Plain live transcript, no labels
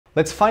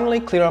Let's finally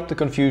clear up the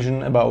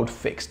confusion about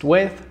fixed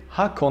width,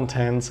 hug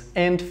contents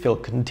and fill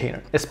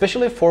container.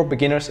 Especially for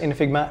beginners in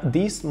Figma,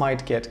 these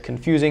might get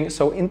confusing.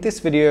 So in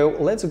this video,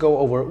 let's go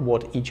over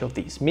what each of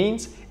these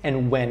means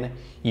and when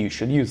you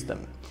should use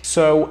them.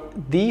 So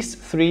these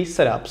three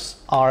setups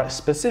are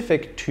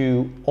specific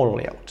to auto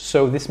layout.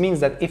 So this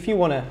means that if you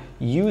want to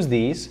use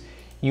these,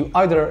 you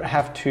either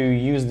have to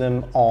use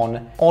them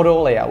on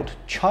auto layout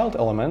child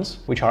elements,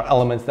 which are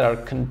elements that are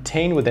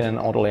contained within an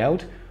auto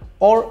layout,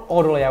 or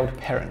auto layout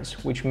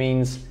parents, which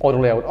means auto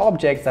layout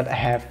objects that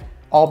have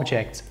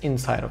objects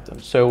inside of them.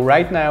 So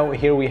right now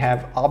here we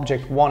have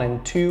object 1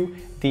 and 2.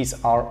 These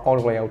are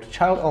auto layout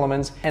child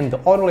elements and the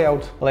auto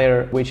layout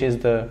layer, which is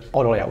the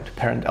auto layout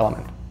parent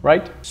element,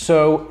 right?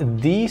 So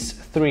these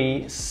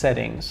three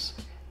settings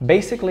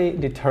basically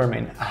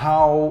determine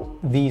how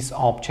these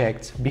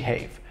objects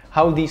behave,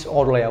 how these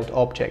auto layout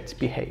objects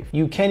behave.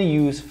 You can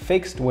use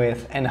fixed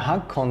width and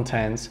hug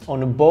contents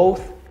on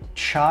both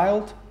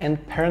child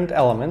and parent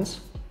elements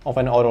of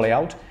an auto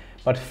layout,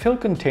 but fill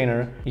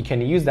container, you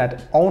can use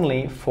that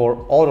only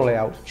for auto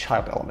layout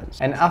child elements.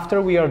 And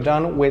after we are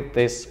done with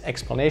this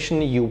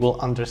explanation, you will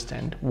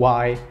understand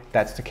why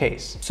that's the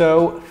case.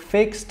 So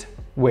fixed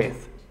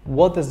width,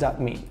 what does that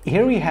mean?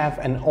 Here we have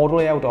an auto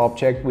layout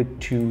object with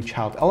two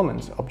child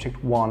elements,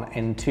 object 1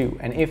 and 2.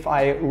 And if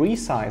I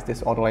resize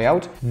this auto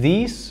layout,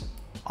 these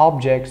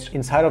objects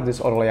inside of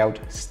this auto layout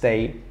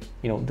stay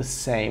the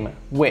same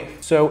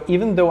width. So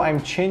even though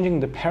I'm changing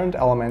the parent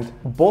element,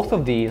 both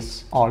of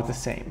these are the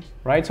same,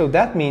 right? So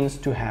that means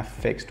to have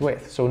fixed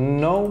width. So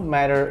no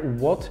matter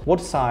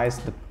what size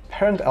the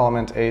parent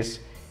element is,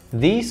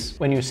 these,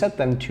 when you set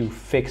them to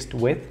fixed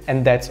width,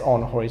 and that's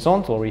on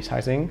horizontal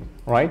resizing,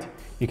 right?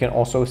 You can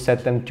also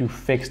set them to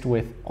fixed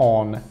width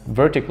on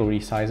vertical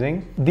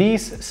resizing.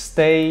 These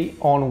stay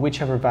on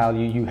whichever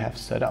value you have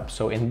set up.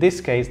 So in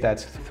this case,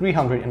 that's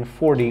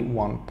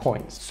 341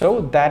 points.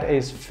 So that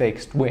is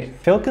fixed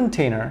width. Fill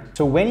container.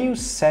 So when you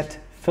set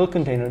fill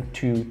container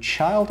to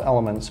child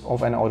elements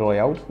of an auto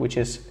layout, which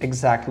is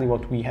exactly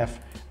what we have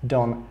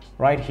done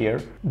right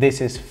here. This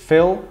is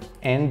fill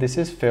and this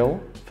is fill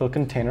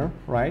container,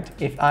 right?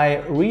 If I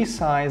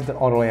resize the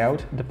auto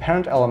layout, the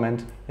parent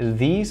element,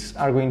 these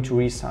are going to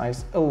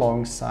resize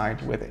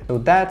alongside with it. So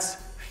that's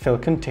fill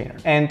container.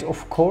 And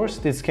of course,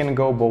 this can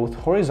go both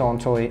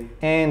horizontally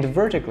and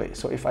vertically.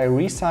 So if I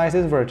resize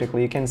it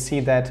vertically, you can see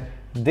that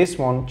this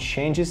one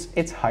changes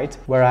its height,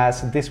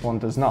 whereas this one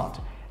does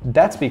not.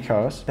 That's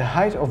because the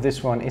height of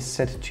this one is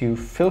set to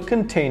fill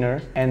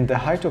container and the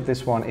height of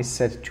this one is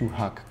set to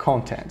hug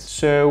contents.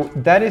 So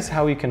that is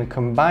how you can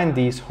combine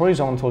these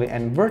horizontally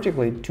and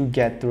vertically to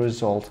get the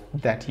result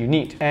that you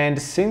need.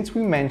 And since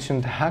we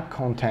mentioned hug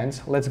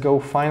contents, let's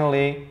go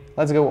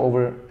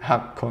over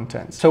hug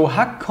contents. So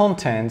hug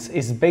contents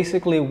is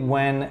basically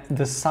when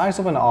the size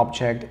of an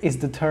object is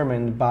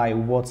determined by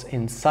what's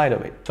inside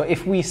of it. So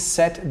if we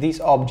set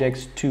these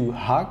objects to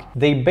hug,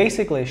 they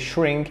basically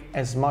shrink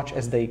as much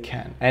as they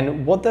can.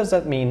 And what does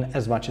that mean,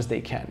 as much as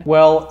they can?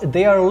 Well,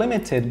 they are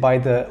limited by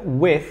the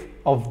width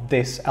of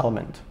this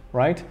element,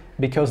 right?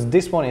 Because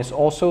this one is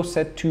also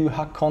set to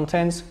hug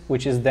contents,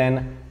 which is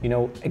then,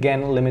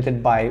 again,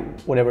 limited by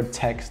whatever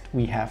text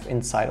we have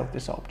inside of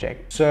this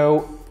object.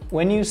 So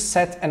when you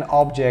set an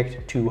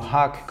object to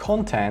hug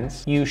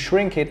contents, you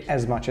shrink it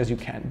as much as you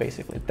can,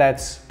 basically.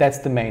 That's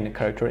the main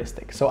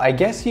characteristic. So I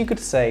guess you could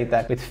say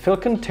that with fill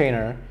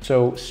container,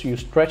 so you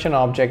stretch an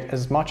object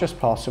as much as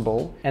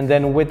possible, and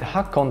then with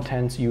hug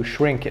contents, you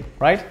shrink it,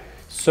 right?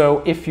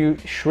 So if you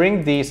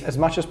shrink these as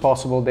much as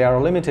possible, they are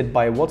limited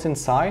by what's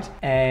inside,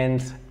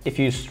 and if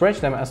you stretch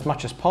them as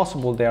much as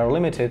possible, they are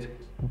limited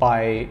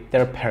by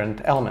their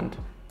parent element.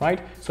 Right?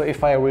 So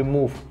if I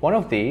remove one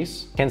of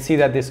these, you can see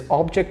that this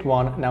object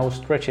 1 now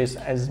stretches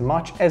as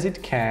much as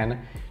it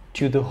can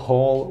to the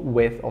whole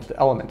width of the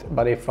element.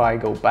 But if I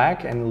go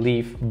back and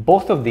leave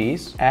both of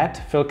these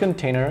at fill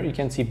container, you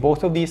can see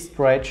both of these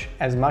stretch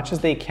as much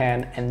as they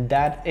can, and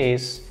that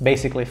is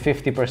basically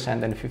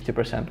 50% and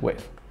 50%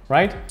 width,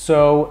 right?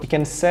 So you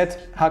can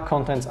set hug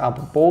contents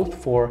up both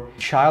for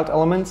child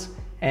elements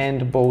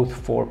and both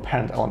for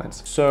parent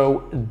elements.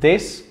 So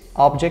this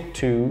object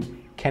 2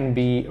 can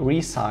be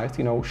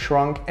resized,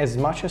 shrunk as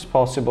much as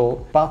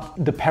possible, but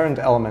the parent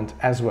element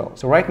as well.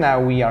 So right now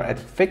we are at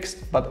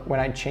fixed, but when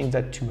I change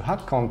that to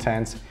hug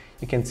contents,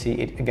 you can see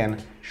it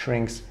again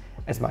shrinks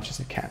as much as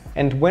it can.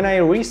 And when I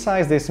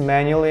resize this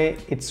manually,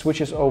 it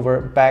switches over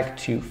back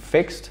to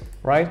fixed,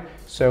 right?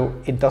 So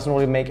it doesn't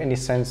really make any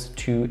sense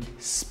to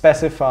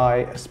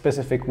specify a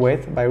specific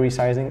width by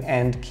resizing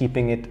and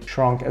keeping it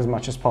shrunk as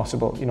much as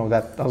possible.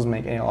 That doesn't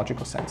make any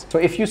logical sense. So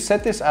if you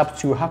set this up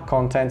to hug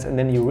contents and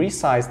then you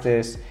resize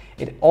this,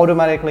 it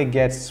automatically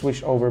gets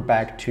switched over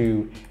back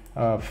to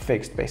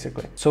fixed,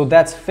 basically. So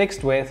that's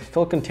fixed width,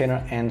 fill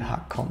container and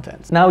hug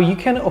contents. Now you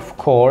can, of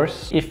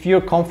course, if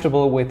you're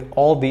comfortable with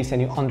all these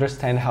and you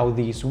understand how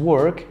these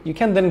work, you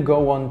can then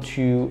go on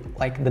to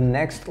the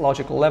next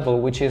logical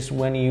level, which is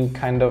when you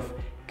kind of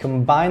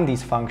combine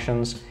these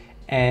functions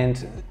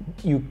and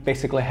you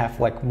basically have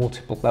like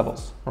multiple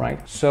levels,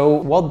 right? So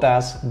what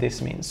does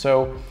this mean?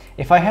 So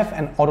if I have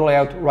an auto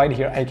layout right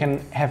here, I can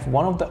have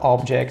one of the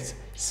objects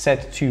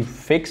set to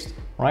fixed,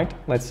 right?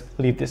 Let's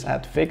leave this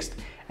at fixed.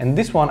 And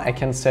this one I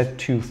can set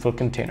to fill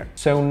container.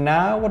 So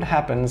now what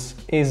happens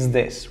is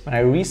this: when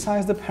I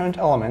resize the parent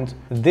element,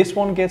 this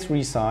one gets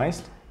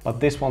resized, but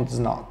this one does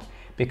not,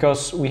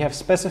 because we have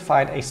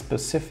specified a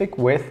specific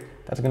width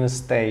that's going to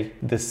stay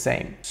the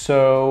same.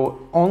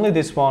 So only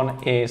this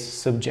one is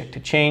subject to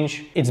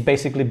change. It's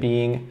basically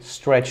being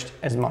stretched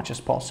as much as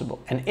possible.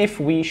 And if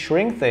we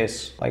shrink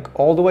this like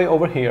all the way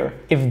over here,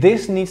 if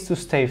this needs to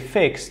stay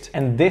fixed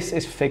and this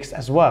is fixed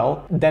as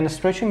well, then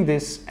stretching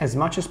this as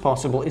much as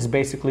possible is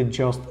basically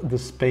just the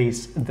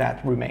space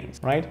that remains,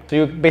 right? So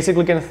you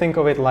basically can think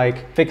of it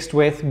like fixed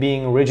width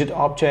being rigid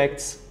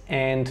objects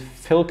and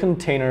fill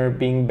container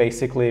being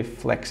basically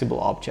flexible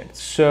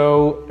objects.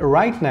 So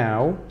right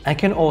now I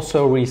can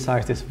also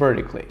resize this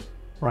vertically,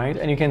 right?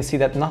 And you can see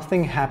that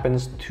nothing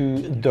happens to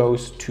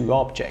those two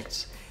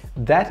objects.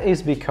 That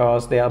is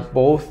because they are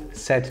both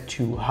set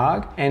to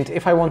hug. And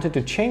if I wanted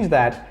to change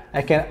that,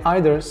 I can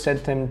either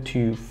set them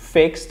to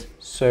fixed,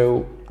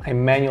 so I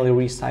manually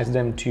resize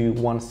them to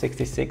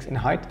 166 in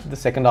height, the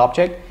second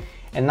object.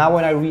 And now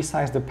when I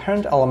resize the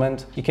parent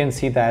element, you can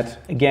see that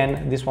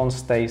again, this one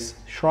stays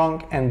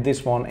shrunk and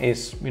this one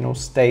is,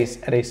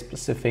 stays at a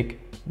specific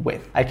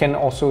width. I can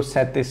also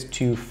set this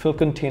to fill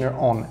container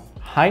on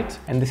height,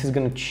 and this is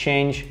going to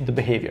change the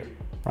behavior,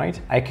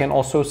 right? I can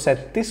also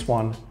set this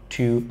one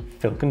to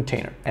fill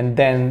container, and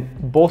then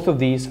both of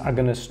these are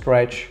going to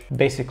stretch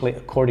basically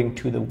according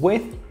to the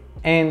width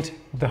and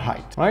the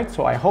height, right?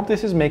 So I hope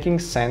this is making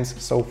sense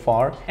so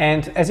far.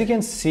 And as you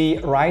can see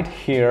right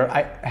here,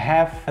 I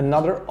have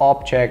another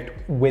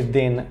object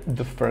within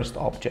the first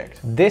object.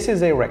 This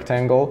is a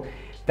rectangle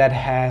that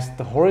has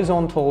the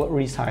horizontal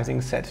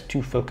resizing set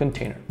to fill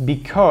container,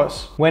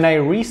 because when I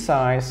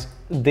resize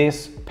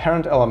this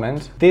parent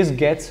element, this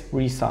gets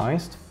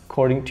resized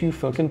according to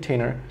fill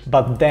container,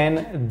 but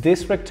then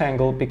this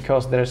rectangle,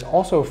 because there's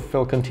also a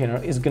fill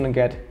container, is gonna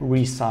get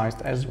resized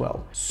as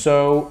well.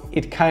 So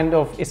it kind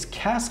of is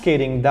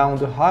cascading down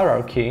the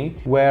hierarchy,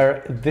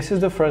 where this is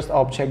the first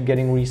object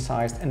getting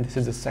resized and this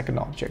is the second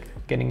object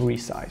getting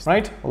resized,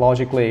 right?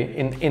 Logically,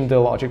 in the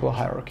logical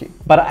hierarchy.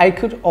 But I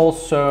could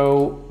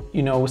also,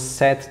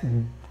 set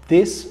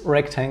this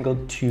rectangle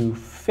to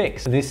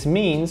fixed. This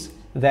means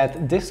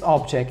that this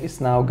object is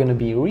now going to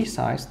be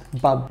resized,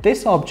 but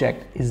this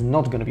object is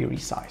not going to be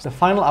resized. The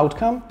final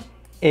outcome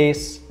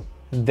is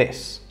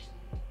this,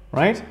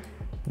 right?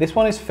 This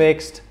one is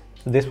fixed,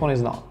 this one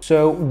is not.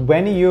 So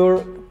when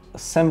you're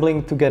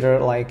assembling together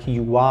like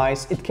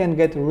UIs, it can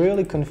get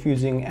really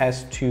confusing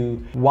as to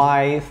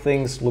why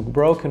things look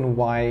broken,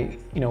 why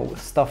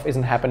stuff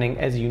isn't happening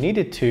as you need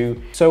it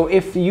to. So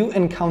if you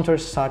encounter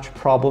such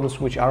problems,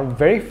 which are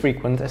very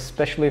frequent,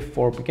 especially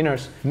for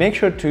beginners, make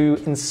sure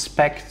to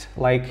inspect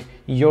like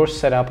your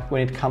setup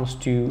when it comes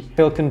to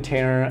fill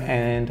container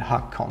and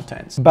hug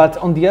contents. But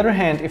on the other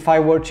hand, if I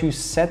were to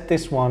set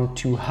this one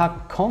to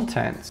hug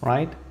contents,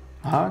 right?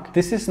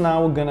 This is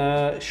now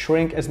gonna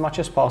shrink as much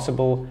as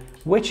possible,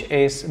 which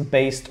is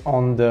based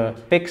on the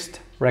fixed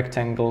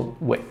rectangle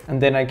width.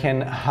 And then I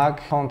can hug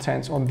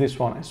contents on this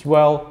one as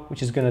well,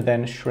 which is gonna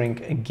then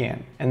shrink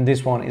again. And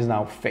this one is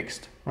now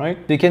fixed, right?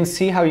 So you can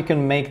see how you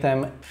can make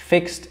them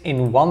fixed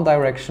in one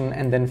direction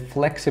and then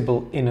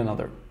flexible in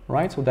another,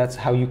 right? So that's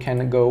how you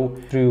can go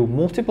through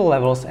multiple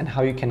levels and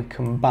how you can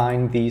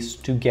combine these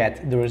to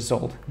get the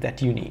result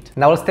that you need.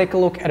 Now let's take a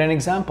look at an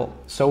example.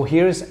 So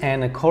here's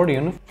an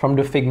accordion from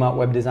the Figma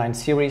web design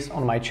series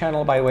on my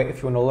channel. By the way,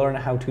 if you want to learn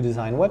how to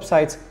design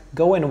websites,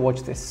 go and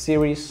watch this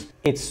series.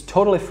 It's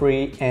totally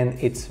free and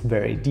it's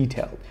very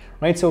detailed.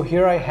 Right, so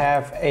here I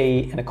have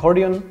an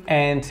accordion,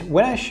 and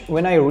when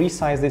I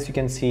resize this, you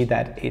can see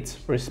that it's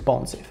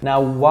responsive. Now,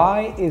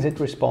 why is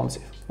it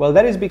responsive? Well,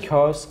 that is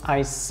because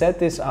I set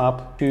this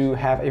up to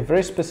have a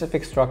very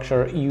specific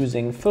structure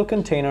using fill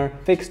container,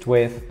 fixed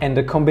width, and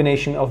the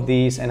combination of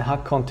these and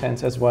hug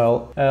contents as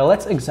well.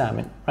 Let's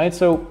examine, right?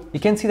 So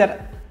you can see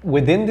that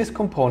within this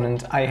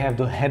component, I have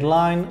the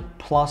headline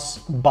plus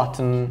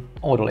button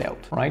auto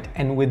layout, right?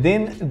 And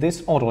within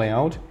this auto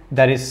layout,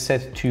 that is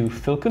set to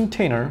fill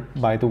container,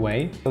 by the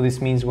way. So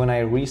this means when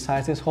I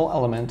resize this whole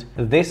element,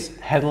 this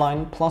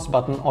headline plus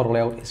button auto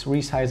layout is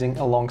resizing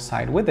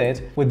alongside with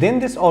it. Within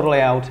this auto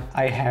layout,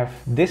 I have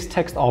this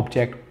text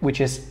object,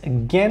 which is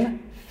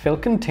again fill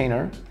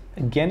container,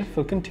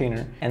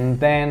 and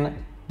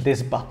then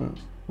this button,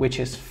 which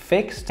is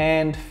fixed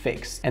and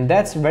fixed. And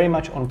that's very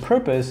much on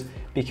purpose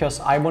because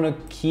I want to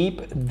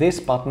keep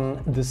this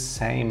button the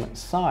same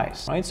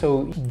size, right?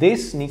 So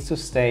this needs to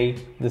stay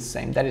the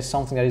same. That is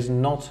something that is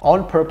not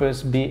on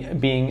purpose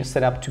being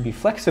set up to be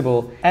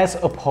flexible, as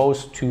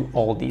opposed to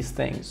all these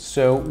things.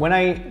 So when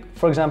I,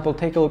 for example,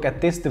 take a look at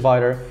this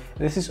divider,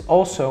 this is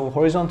also,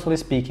 horizontally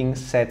speaking,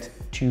 set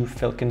to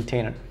fill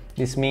container.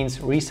 This means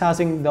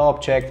resizing the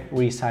object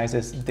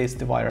resizes this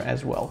divider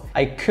as well.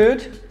 I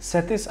could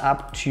set this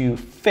up to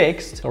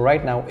fixed, so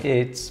right now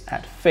it's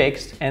at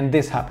fixed, and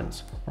this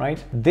happens.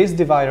 right? This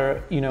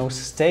divider,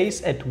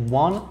 stays at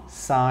one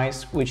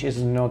size, which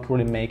is not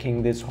really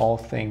making this whole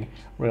thing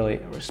really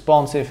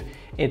responsive.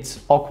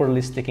 It's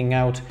awkwardly sticking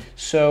out.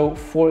 So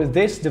for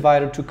this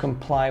divider to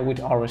comply with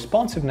our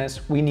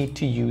responsiveness, we need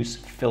to use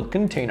fill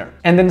container.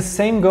 And then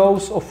same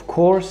goes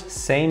for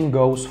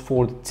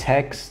the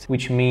text,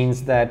 which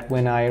means that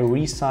when I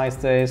resize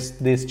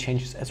this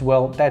changes as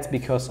well. That's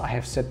because I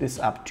have set this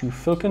up to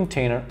fill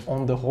container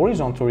on the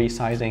horizontal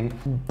resizing,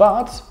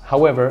 but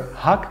however,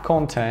 hug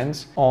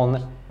contents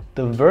on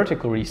the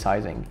vertical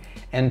resizing.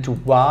 And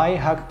why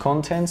hug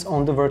contents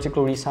on the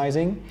vertical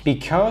resizing?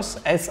 Because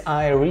as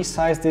I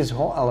resize this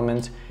whole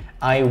element,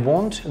 I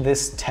want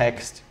this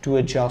text to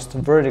adjust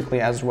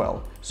vertically as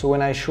well. So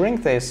when I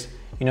shrink this,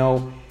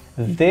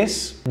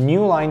 this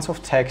new lines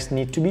of text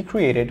need to be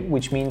created,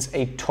 which means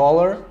a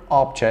taller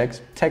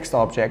object, text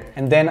object,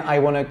 and then I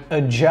want to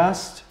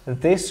adjust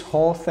this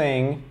whole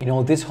thing,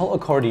 this whole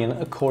accordion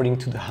according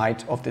to the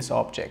height of this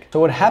object. So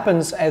what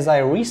happens as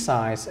I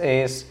resize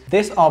is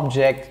this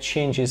object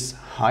changes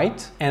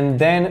height, and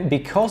then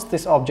because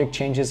this object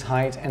changes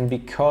height and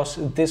because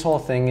this whole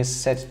thing is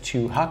set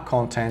to hug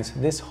contents,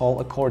 this whole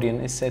accordion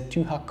is set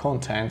to hug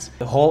contents,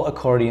 the whole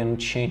accordion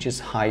changes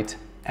height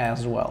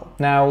as well.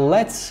 Now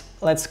let's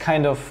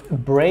kind of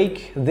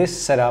break this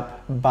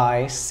setup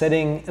by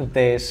setting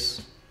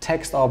this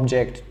text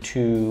object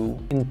to,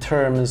 in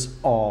terms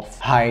of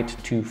height,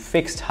 to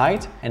fixed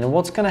height. And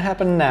what's gonna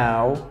happen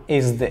now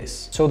is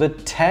this. So the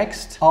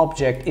text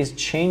object is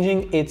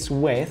changing its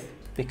width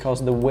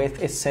because the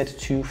width is set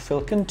to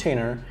fill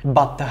container,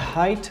 but the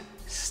height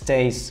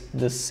stays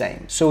the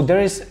same. So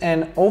there is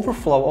an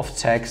overflow of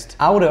text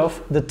out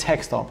of the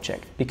text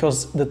object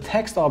because the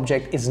text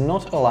object is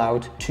not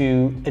allowed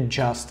to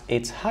adjust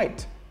its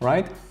height,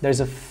 right? There's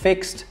a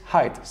fixed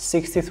height,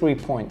 63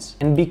 points.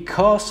 And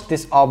because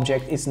this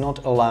object is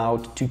not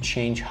allowed to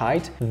change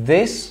height,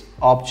 this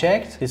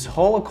object, this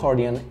whole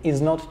accordion,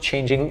 is not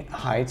changing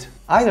height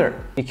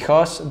either,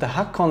 because the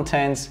hug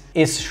contents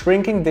is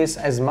shrinking this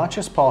as much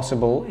as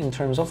possible in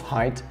terms of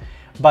height.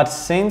 But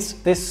since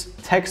this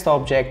text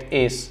object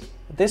is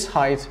this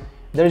height,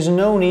 there is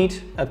no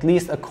need, at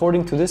least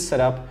according to this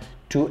setup,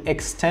 to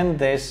extend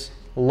this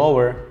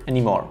lower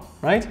anymore,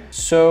 right?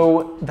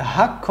 So the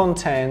hug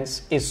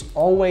contents is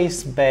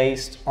always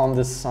based on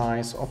the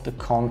size of the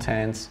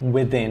contents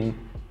within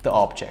the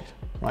object,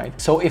 right?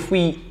 So if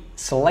we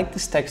select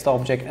this text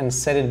object and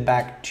set it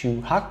back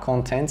to hug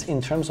contents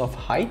in terms of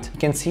height, you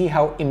can see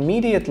how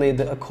immediately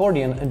the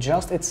accordion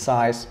adjusts its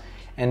size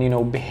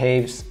and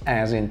behaves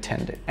as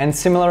intended. And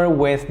similar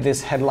with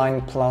this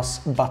headline plus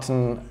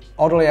button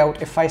auto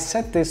layout, if I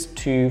set this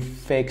to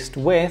fixed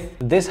width,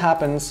 this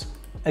happens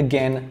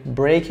again,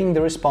 breaking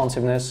the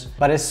responsiveness,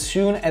 but as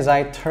soon as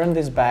I turn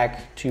this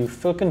back to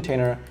fill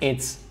container,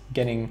 it's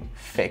getting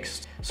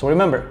fixed. So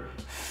remember,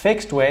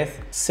 fixed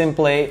width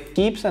simply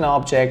keeps an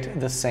object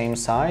the same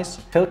size.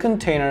 Fill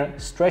container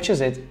stretches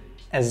it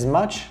as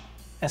much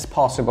as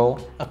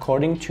possible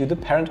according to the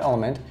parent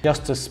element.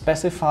 Just to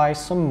specify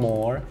some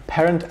more,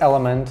 parent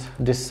element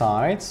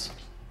decides,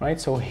 right?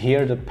 So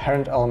here the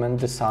parent element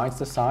decides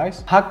the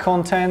size. Hug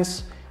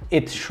contents,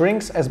 it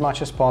shrinks as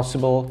much as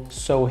possible.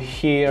 So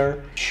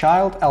here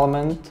child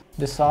element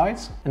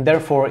decides, and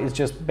therefore it's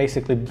just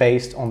basically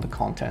based on the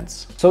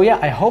contents. So yeah,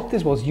 I hope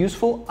this was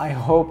useful. I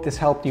hope this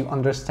helped you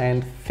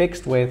understand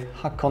fixed width,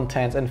 hug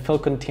contents, and fill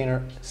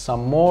container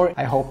some more.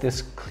 I hope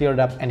this cleared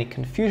up any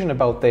confusion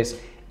about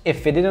this.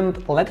 If it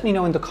didn't, let me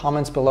know in the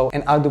comments below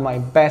and I'll do my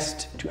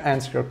best to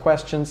answer your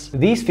questions.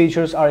 These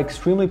features are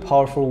extremely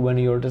powerful when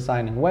you're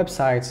designing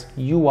websites,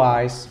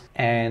 UIs,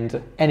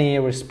 and any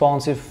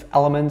responsive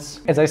elements.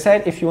 As I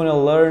said, if you want to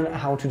learn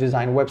how to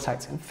design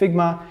websites in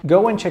Figma,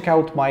 go and check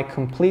out my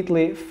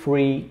completely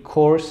free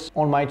course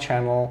on my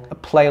channel, a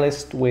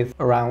playlist with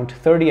around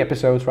 30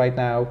 episodes right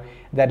now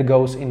that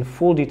goes in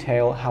full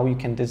detail how you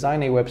can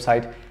design a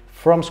website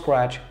from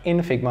scratch in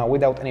Figma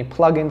without any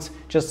plugins,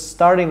 just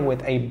starting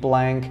with a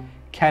blank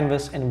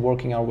canvas and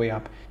working our way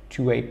up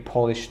to a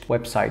polished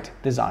website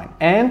design.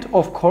 And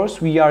of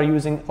course, we are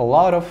using a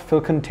lot of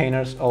fill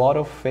containers, a lot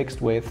of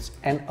fixed widths,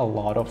 and a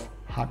lot of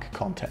hug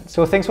content.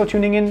 So thanks for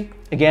tuning in.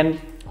 Again,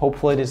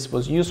 hopefully this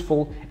was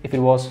useful. If it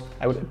was,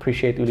 I would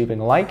appreciate you leaving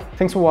a like.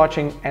 Thanks for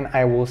watching, and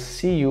I will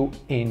see you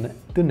in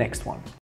the next one.